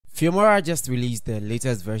Filmora just released the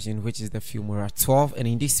latest version, which is the Filmora 12, and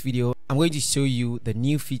in this video I'm going to show you the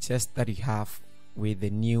new features that you have with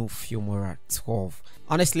the new Filmora 12.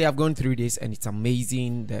 Honestly, I've gone through this and it's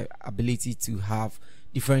amazing. The ability to have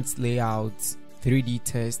different layouts, 3D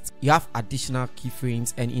tests, you have additional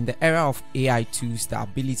keyframes, and in the era of AI tools, the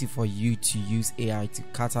ability for you to use AI to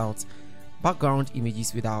cut out background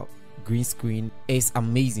images without green screen is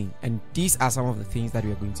amazing. And these are some of the things that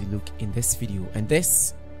we are going to look in this video, and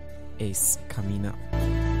this is coming up.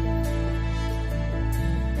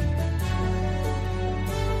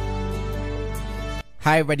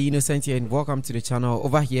 Hi everybody, Innocent here and welcome to the channel.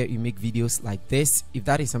 Over here we make videos like this. If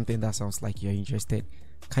that is something that sounds like you're interested,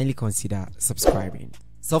 kindly consider subscribing.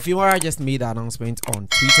 So Filmora just made the announcement on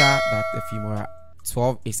Twitter that the Filmora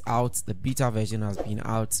 12 is out. The beta version has been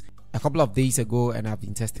out a couple of days ago and I've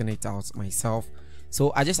been testing it out myself.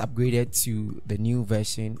 So I just upgraded to the new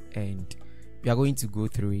version and we are going to go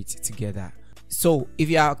through it together. So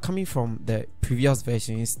if you are coming from the previous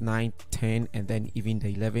versions 9, 10 and then even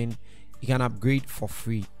the 11, you can upgrade for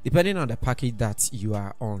free depending on the package that you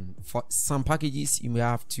are on. For some packages you may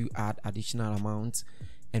have to add additional amounts,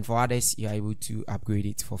 and for others you are able to upgrade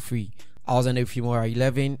it for free. I was on the Filmora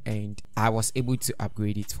 11 and I was able to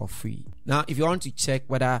upgrade it for free. Now if you want to check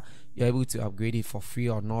whether you're able to upgrade it for free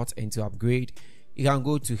or not, and to upgrade you can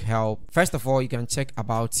go to help. First of all, you can check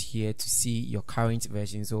about here to see your current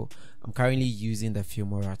version. So I'm currently using the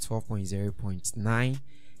Filmora 12.0.9,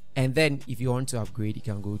 and then if you want to upgrade you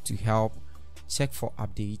can go to help, check for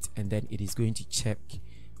update, and then it is going to check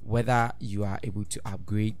whether you are able to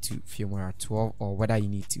upgrade to Filmora 12 or whether you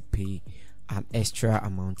need to pay an extra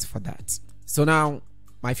amount for that. So now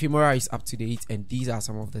my Filmora is up to date and these are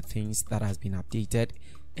some of the things that has been updated,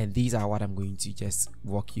 and these are what I'm going to just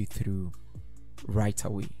walk you through right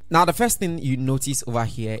away. Now the first thing you notice over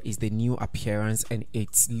here is the new appearance, and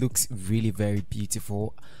it looks really very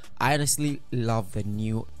beautiful. I honestly love the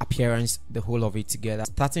new appearance, the whole of it together,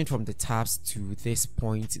 starting from the tabs to this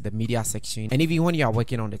point, the media section, and even when you are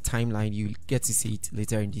working on the timeline you get to see it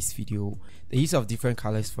later in this video. The use of different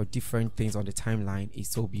colors for different things on the timeline is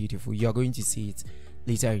so beautiful. You are going to see it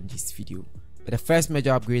later in this video, but the first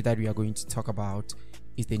major upgrade that we are going to talk about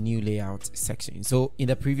is the new layout section. So in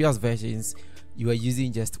the previous versions you were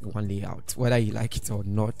using just one layout, whether you like it or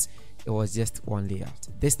not, it was just one layout.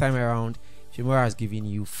 This time around Filmora has given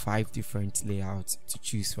you 5 different layouts to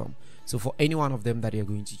choose from. So for any one of them that you're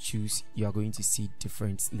going to choose, you are going to see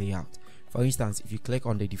different layout. For instance, if you click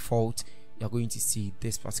on the default, you're going to see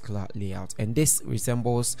this particular layout, and this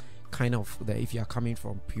resembles kind of the, if you are coming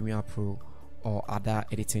from Premiere Pro or other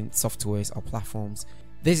editing softwares or platforms,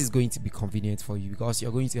 this is going to be convenient for you because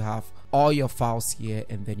you're going to have all your files here,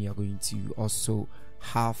 and then you're going to also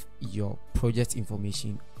have your project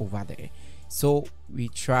information over there. So we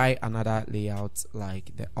try another layout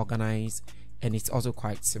like the organize, and it's also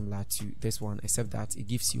quite similar to this one, except that it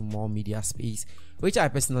gives you more media space, which I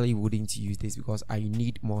personally wouldn't use this because I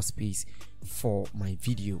need more space for my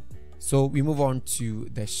video. So we move on to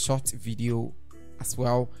the short video as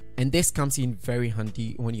well, and this comes in very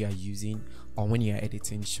handy when you are using or when you are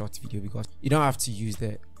editing short video because you don't have to use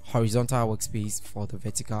the horizontal workspace for the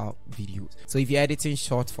vertical videos. So if you're editing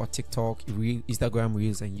short for TikTok, Instagram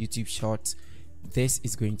Reels and YouTube Shorts, this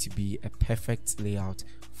is going to be a perfect layout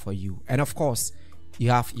for you. And of course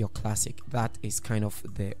you have your classic, that is kind of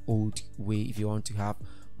the old way. If you want to have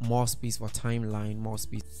more space for timeline, more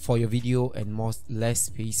space for your video, and less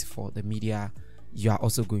space for the media, you are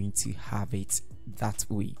also going to have it that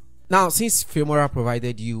way. Now since Filmora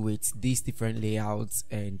provided you with these different layouts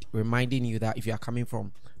and reminding you that if you are coming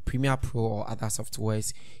from Premiere Pro or other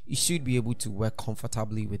softwares, you should be able to work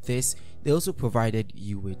comfortably with this, they also provided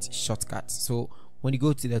you with shortcuts. So when you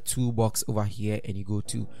go to the toolbox over here and you go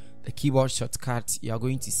to the keyboard shortcuts, you are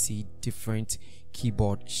going to see different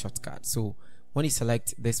keyboard shortcuts. So when you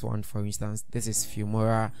select this one, for instance, this is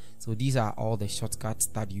Filmora, so these are all the shortcuts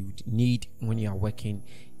that you need when you are working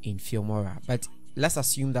in Filmora. But let's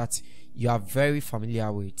assume that you are very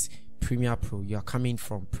familiar with Premiere Pro, you are coming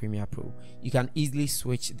from Premiere Pro, you can easily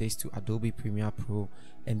switch this to Adobe Premiere Pro,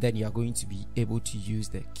 and then you are going to be able to use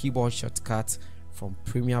the keyboard shortcut from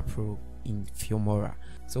Premiere Pro in Filmora.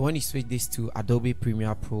 So when you switch this to Adobe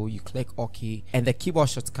Premiere Pro, you click OK, and the keyboard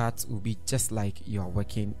shortcut will be just like you are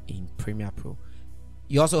working in Premiere Pro.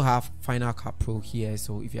 You also have Final Cut Pro here,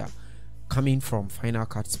 so if you are coming from Final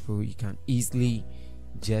Cut Pro, you can easily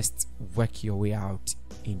just work your way out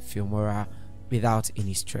in Filmora without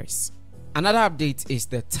any stress. Another update is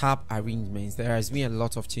the tab arrangements. There has been a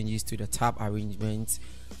lot of changes to the tab arrangements.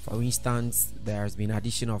 For instance, there has been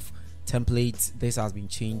addition of templates. This has been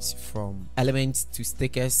changed from elements to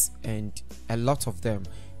stickers and a lot of them.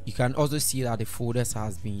 You can also see that the folders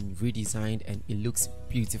has been redesigned and it looks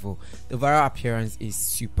beautiful. The overall appearance is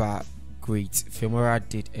super great. Filmora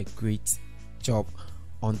did a great job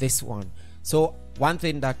on this one. So one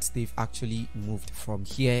thing that they've actually moved from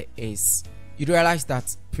here is, you'd realize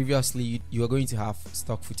that previously you were going to have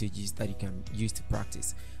stock footages that you can use to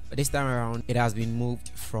practice, but this time around it has been moved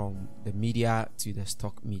from the media to the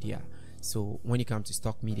stock media. So when you come to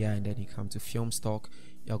stock media and then you come to film stock,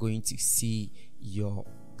 you're going to see your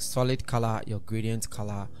solid color, your gradient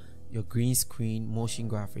color, your green screen, motion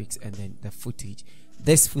graphics, and then the footage.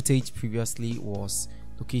 This footage previously was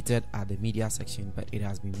located at the media section, but it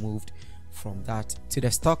has been moved from that to the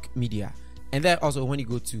stock media. And then also when you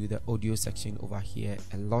go to the audio section over here,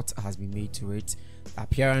 a lot has been made to it. The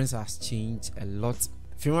appearance has changed a lot.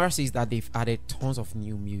 Filmora says that they've added tons of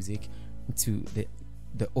new music to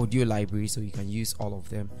the audio library, so you can use all of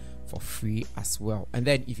them for free as well. And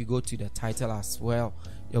then if you go to the title as well,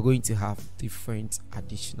 you're going to have different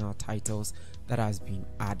additional titles that has been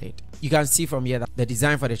added. You can see from here that the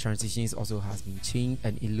design for the transitions also has been changed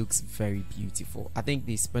and it looks very beautiful. I think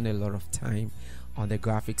they spend a lot of time on the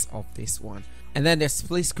graphics of this one. And then the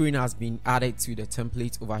split screen has been added to the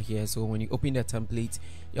template over here. So when you open the template,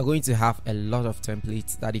 you're going to have a lot of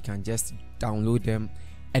templates that you can just download them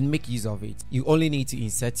and make use of it. You only need to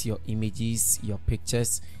insert your images, your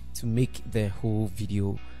pictures to make the whole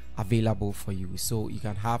video available for you. So you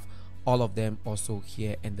can have all of them also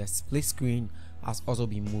here, and the split screen has also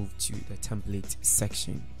been moved to the template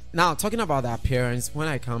section. Now talking about the appearance, when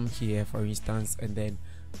I come here for instance and then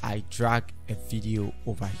I drag a video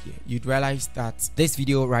over here, you'd realize that this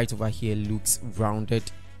video right over here looks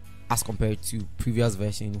rounded as compared to previous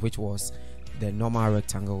version, which was the normal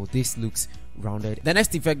rectangle. This looks rounded. The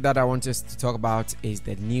next effect that I want us to talk about is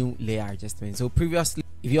the new layer adjustment. So previously,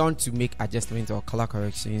 if you want to make adjustments or color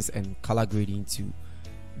corrections and color grading to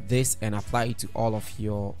this and apply it to all of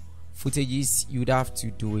your footages, you'd have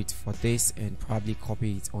to do it for this and probably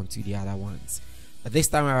copy it onto the other ones. But this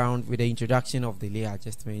time around, with the introduction of the layer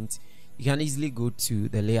adjustment, you can easily go to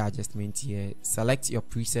the layer adjustment here, select your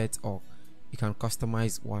preset, or you can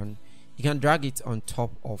customize one. You can drag it on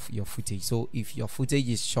top of your footage. So if your footage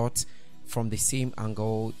is shot from the same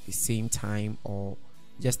angle, the same time, or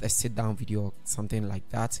just a sit down video or something like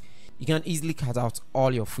that, you can easily cut out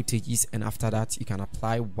all your footages, and after that you can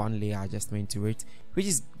apply one layer adjustment to it, which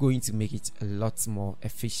is going to make it a lot more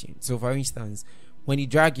efficient. So for instance, when you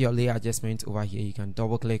drag your layer adjustment over here, you can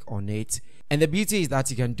double click on it, and the beauty is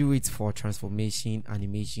that you can do it for transformation,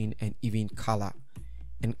 animation, and even color.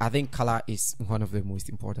 And I think color is one of the most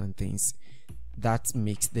important things that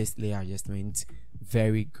makes this layer adjustment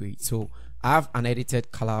very great. So I have an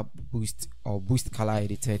edited color boost, or boost color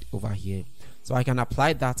edited over here, so I can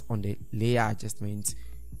apply that on the layer adjustment.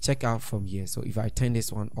 Check out from here. So if I turn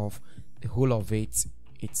this one off, the whole of it's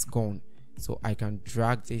gone. So I can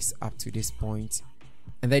drag this up to this point,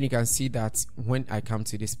 and then you can see that when I come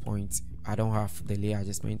to this point, I don't have the layer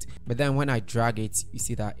adjustment, but then when I drag it, you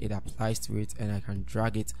see that it applies to it, and I can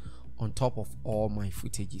drag it on top of all my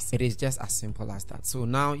footages. It is just as simple as that. So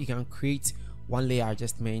now you can create one layer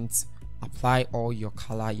adjustment, apply all your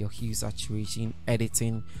color, your hue, saturation,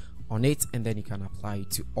 editing on it, and then you can apply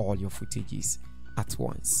it to all your footages at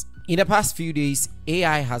once. In the past few days,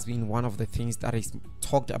 AI has been one of the things that is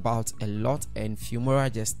talked about a lot, and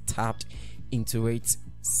Filmora just tapped into it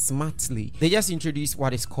smartly. They just introduced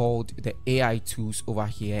what is called the AI tools over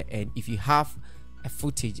here, and if you have a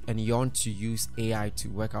footage and you want to use AI to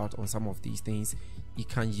work out on some of these things, you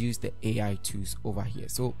can use the AI tools over here.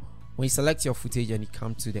 So when you select your footage and you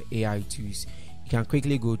come to the AI tools, you can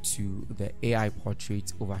quickly go to the AI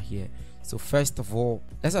portrait over here. So first of all,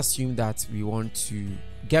 let's assume that we want to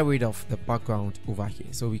get rid of the background over here.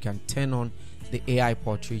 So we can turn on the AI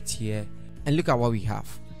portrait here, and look at what we have.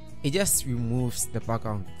 It just removes the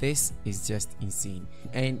background. This is just insane.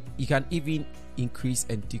 And you can even increase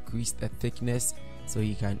and decrease the thickness. So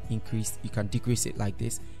you can decrease it like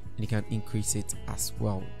this, and you can increase it as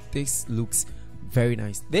well. This looks very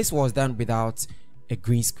nice. This was done without a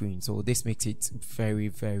green screen, so this makes it very,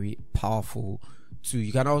 very powerful too.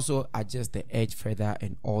 You can also adjust the edge further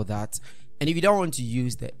and all that. And if you don't want to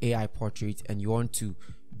use the AI portrait and you want to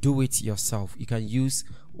do it yourself, you can use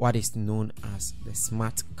what is known as the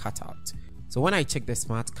smart cutout. So when I check the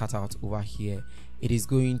smart cutout over here, it is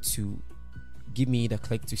going to give me the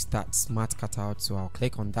click to start smart cutout. So I'll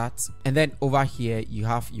click on that, and then over here you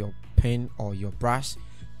have your pen or your brush,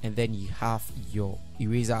 and then you have your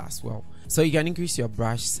eraser as well. So you can increase your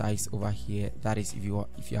brush size over here. That is if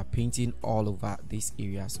you are painting all over this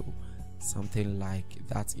area. So something like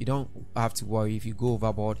that. You don't have to worry if you go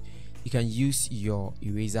overboard. You can use your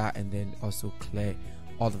eraser and then also clear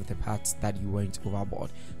all of the parts that you went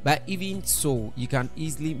overboard. But even so, you can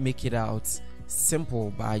easily make it out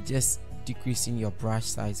simple by just decreasing your brush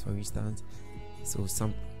size, for instance, so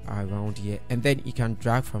some around here, and then you can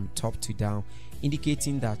drag from top to down,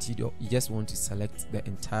 indicating that you just want to select the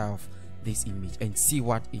entire of this image and see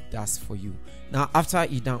what it does for you. Now after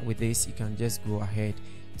you're done with this, you can just go ahead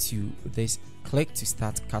to this, click to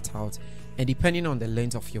start cutout, and depending on the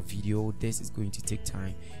length of your video, this is going to take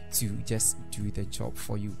time to just do the job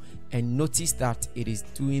for you. And notice that it is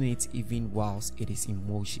doing it even whilst it is in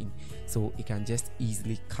motion, so it can just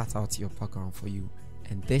easily cut out your background for you,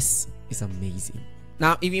 and this is amazing.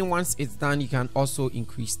 Now even once it's done, you can also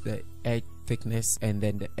increase the edge thickness and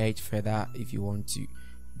then the edge further if you want to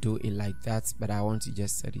do it like that, but I want to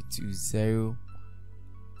just set it to 0.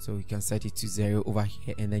 So you can set it to 0 over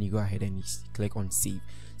here, and then you go ahead and you click on save.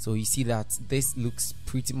 So you see that this looks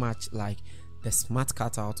pretty much like the smart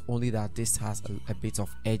cutout, only that this has a bit of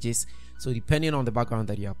edges. So depending on the background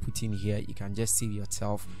that you are putting here, you can just save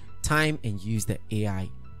yourself time and use the AI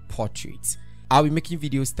portrait. I'll be making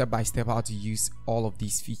videos step by step how to use all of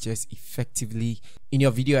these features effectively in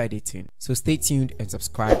your video editing. So stay tuned and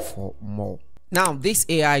subscribe for more. Now this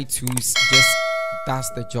AI tools just does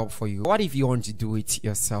the job for you. What if you want to do it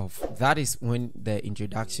yourself? That is when the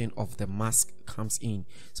introduction of the mask comes in.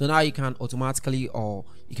 So now you can automatically or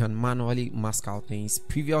you can manually mask out things.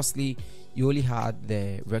 Previously you only had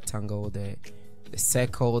the rectangle, the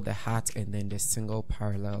circle, the heart, and then the single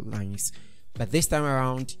parallel lines. But this time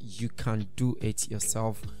around you can do it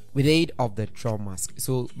yourself with the aid of the draw mask.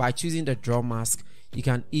 So by choosing the draw mask, you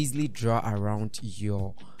can easily draw around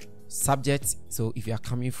your subject. So if you are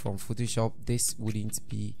coming from Photoshop, this wouldn't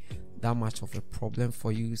be that much of a problem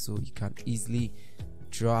for you, so you can easily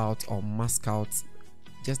draw out or mask out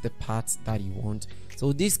just the parts that you want.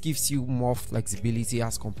 So this gives you more flexibility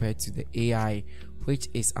as compared to the AI, which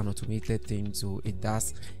is an automated thing, so it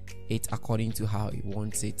does it according to how it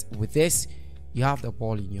wants it. With this, you have the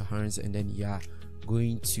ball in your hands, and then you are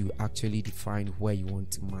going to actually define where you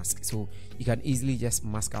want to mask. So you can easily just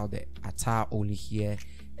mask out the attire only here,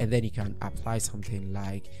 and then you can apply something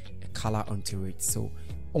like a color onto it, so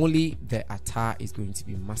only the attire is going to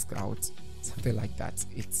be masked out, something like that.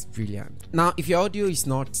 It's brilliant. Now if your audio is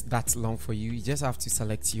not that long for you, you just have to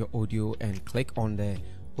select your audio and click on the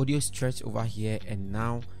audio stretch over here, and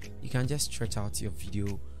now you can just stretch out your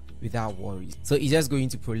video without worries. So it's just going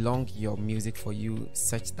to prolong your music for you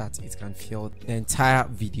such that it can fill the entire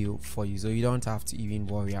video for you, so you don't have to even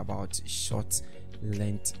worry about short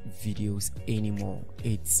length videos anymore.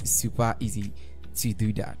 It's super easy to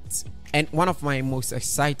do that. And one of my most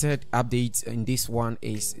excited updates in this one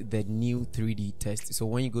is the new 3D test. So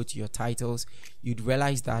when you go to your titles, you'd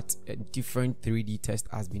realize that a different 3D test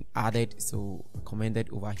has been added, so recommended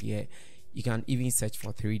over here. You can even search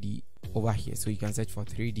for 3D over here, so you can search for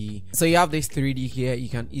 3D. So you have this 3D here, you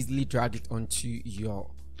can easily drag it onto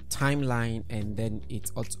your timeline, and then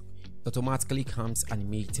it automatically comes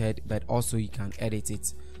animated, but also you can edit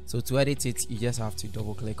it. So to edit it, you just have to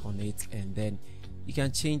double click on it, and then you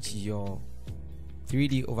can change your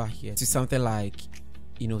 3D over here to something like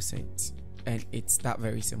innocent, and it's that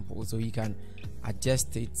very simple. So you can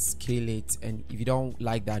adjust it, scale it, and if you don't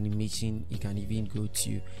like the animation, you can even go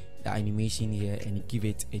to the animation here and give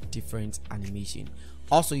it a different animation.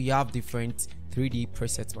 Also, you have different 3D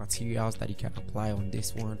preset materials that you can apply on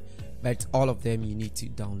this one, but all of them you need to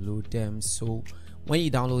download them. So when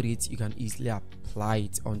you download it, you can easily apply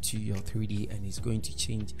it onto your 3D, and it's going to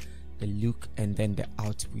change the look and then the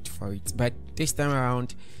output for it. But this time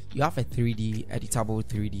around, you have a 3D editable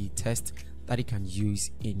 3D test that you can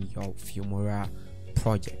use in your Filmora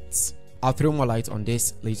projects. I'll throw more light on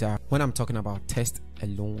this later when I'm talking about test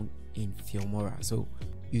alone in Filmora. So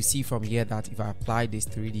you see from here that if I apply this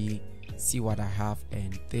 3D, see what I have,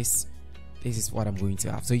 and this is what I'm going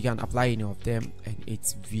to have. So you can apply any of them, and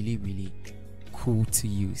it's really cool to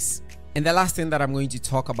use. And the last thing that I'm going to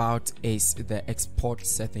talk about is the export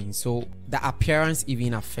settings. So the appearance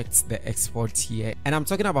even affects the export here, and I'm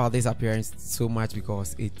talking about this appearance so much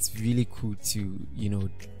because it's really cool to, you know,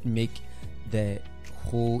 make the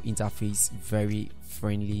whole interface very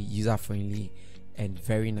friendly, user friendly, and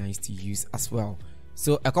very nice to use as well.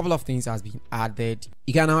 So a couple of things has been added.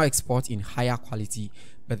 You can now export in higher quality,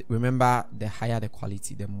 but remember, the higher the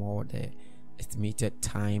quality, the more the estimated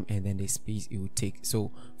time and then the space it will take.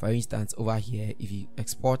 So for instance, over here, if you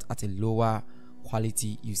export at a lower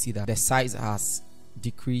quality, you see that the size has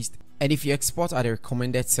decreased, and if you export at the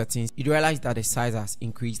recommended settings, you realize that the size has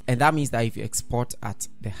increased, and that means that if you export at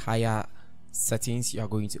the higher settings, you are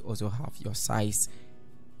going to also have your size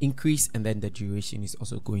increase, and then the duration is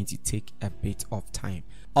also going to take a bit of time.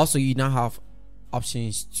 Also, you now have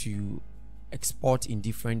options to export in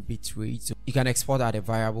different bit rates. So you can export at a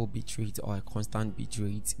variable bit rate or a constant bit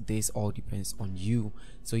rate. This all depends on you.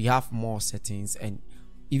 So you have more settings, and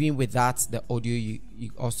even with that, the audio,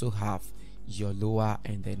 you also have your lower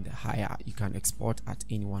and then the higher. You can export at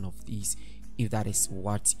any one of these if that is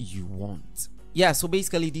what you want. Yeah, so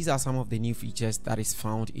basically these are some of the new features that is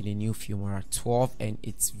found in the new Filmora 12, and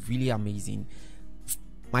it's really amazing.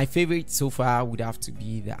 My favorite so far would have to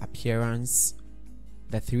be the appearance,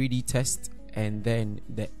 the 3D test, and then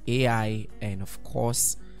the AI, and of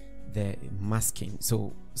course the masking.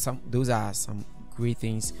 So those are some great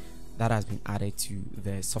things that has been added to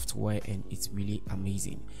the software, and it's really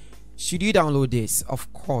amazing. Should you download this?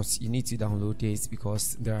 Of course you need to download this,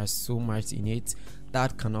 because there are so much in it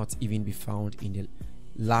that cannot even be found in the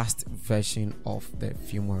last version of the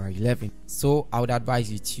Filmora 11. So I would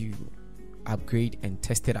advise you to upgrade and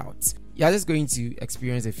test it out. You're just going to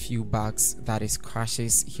experience a few bugs, that is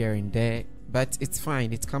crashes here and there, but it's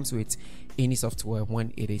fine. It comes with any software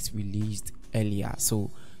when it is released earlier.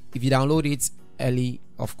 So if you download it early,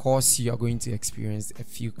 of course you're going to experience a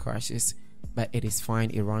few crashes, but it is fine.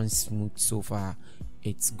 It runs smooth so far.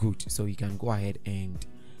 It's good. So you can go ahead and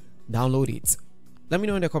download it. Let me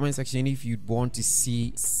know in the comment section if you'd want to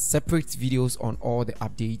see separate videos on all the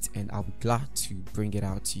updates, and I'll be glad to bring it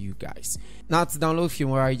out to you guys. Now, to download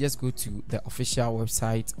Filmora, you just go to the official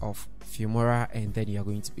website of Filmora, and then you're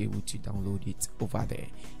going to be able to download it over there.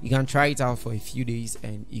 You can try it out for a few days,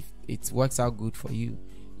 and if it works out good for you,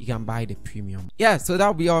 you can buy the premium. Yeah, so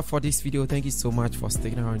that'll be all for this video. Thank you so much for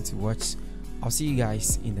sticking around to watch. I'll see you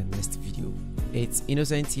guys in the next video. It's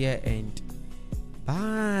Innocent here, and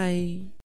bye.